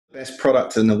best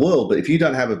product in the world, but if you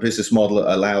don't have a business model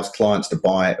that allows clients to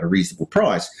buy at a reasonable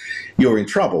price, you're in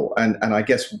trouble. And I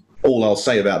guess all I'll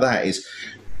say about that is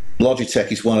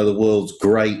Logitech is one of the world's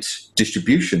great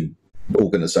distribution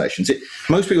organizations.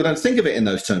 Most people don't think of it in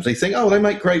those terms. They think, oh, they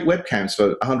make great webcams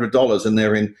for $100 and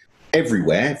they're in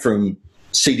everywhere from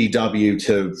CDW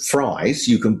to Fry's.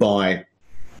 You can buy,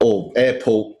 or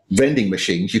airport vending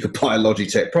machines, you could buy a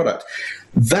Logitech product.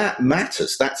 That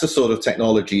matters. That's the sort of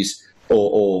technologies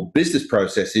or business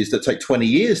processes that take 20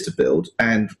 years to build,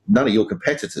 and none of your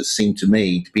competitors seem to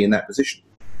me to be in that position.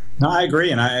 No, I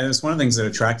agree. And it's one of the things that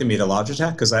attracted me to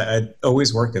Logitech, because I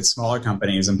always worked at smaller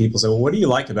companies, and people say, well, what do you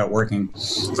like about working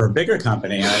for a bigger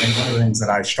company? And I think one of the things that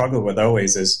I struggle with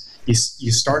always is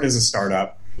you start as a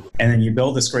startup, and then you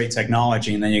build this great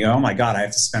technology, and then you go, oh my God, I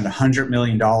have to spend $100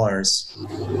 million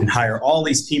and hire all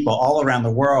these people all around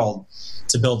the world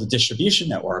to build a distribution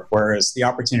network. Whereas the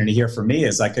opportunity here for me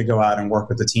is I could go out and work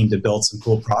with the team to build some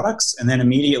cool products and then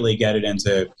immediately get it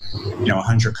into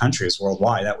 100 countries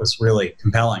worldwide. That was really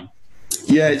compelling.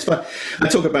 Yeah, it's fun. I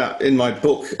talk about in my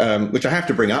book, which I have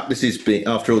to bring up, this is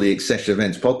after all the Accession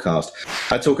Events podcast,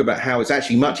 I talk about how it's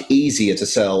actually much easier to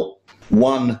sell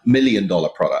 $1 million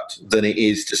product than it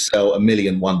is to sell $1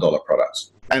 million $1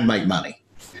 products and make money.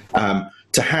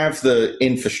 To have the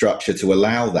infrastructure to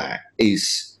allow that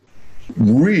is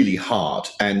really hard,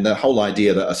 and the whole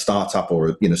idea that a startup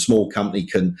or a small company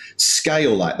can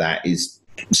scale like that is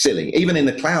silly. Even in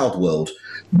the cloud world,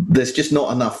 there's just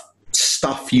not enough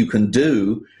stuff you can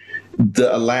do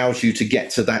that allows you to get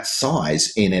to that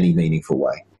size in any meaningful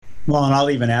way. Well, and I'll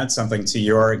even add something to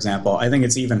your example. I think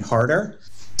it's even harder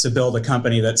to build a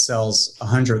company that sells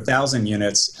 100,000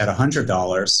 units at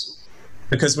 $100.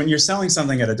 Because when you're selling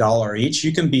something at $1 each,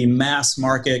 you can be mass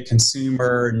market,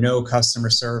 consumer, no customer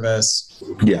service,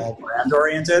 all brand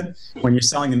oriented. When you're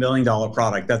selling $1 million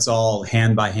product, that's all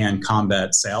hand-by-hand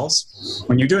combat sales.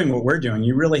 When you're doing what we're doing,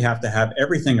 you really have to have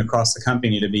everything across the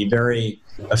company to be very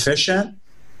efficient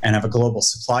and have a global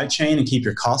supply chain and keep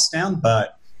your costs down,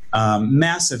 but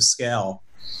massive scale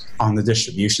on the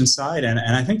distribution side. And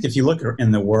I think if you look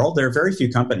in the world, there are very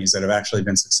few companies that have actually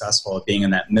been successful at being in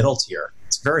that middle tier.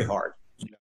 It's very hard.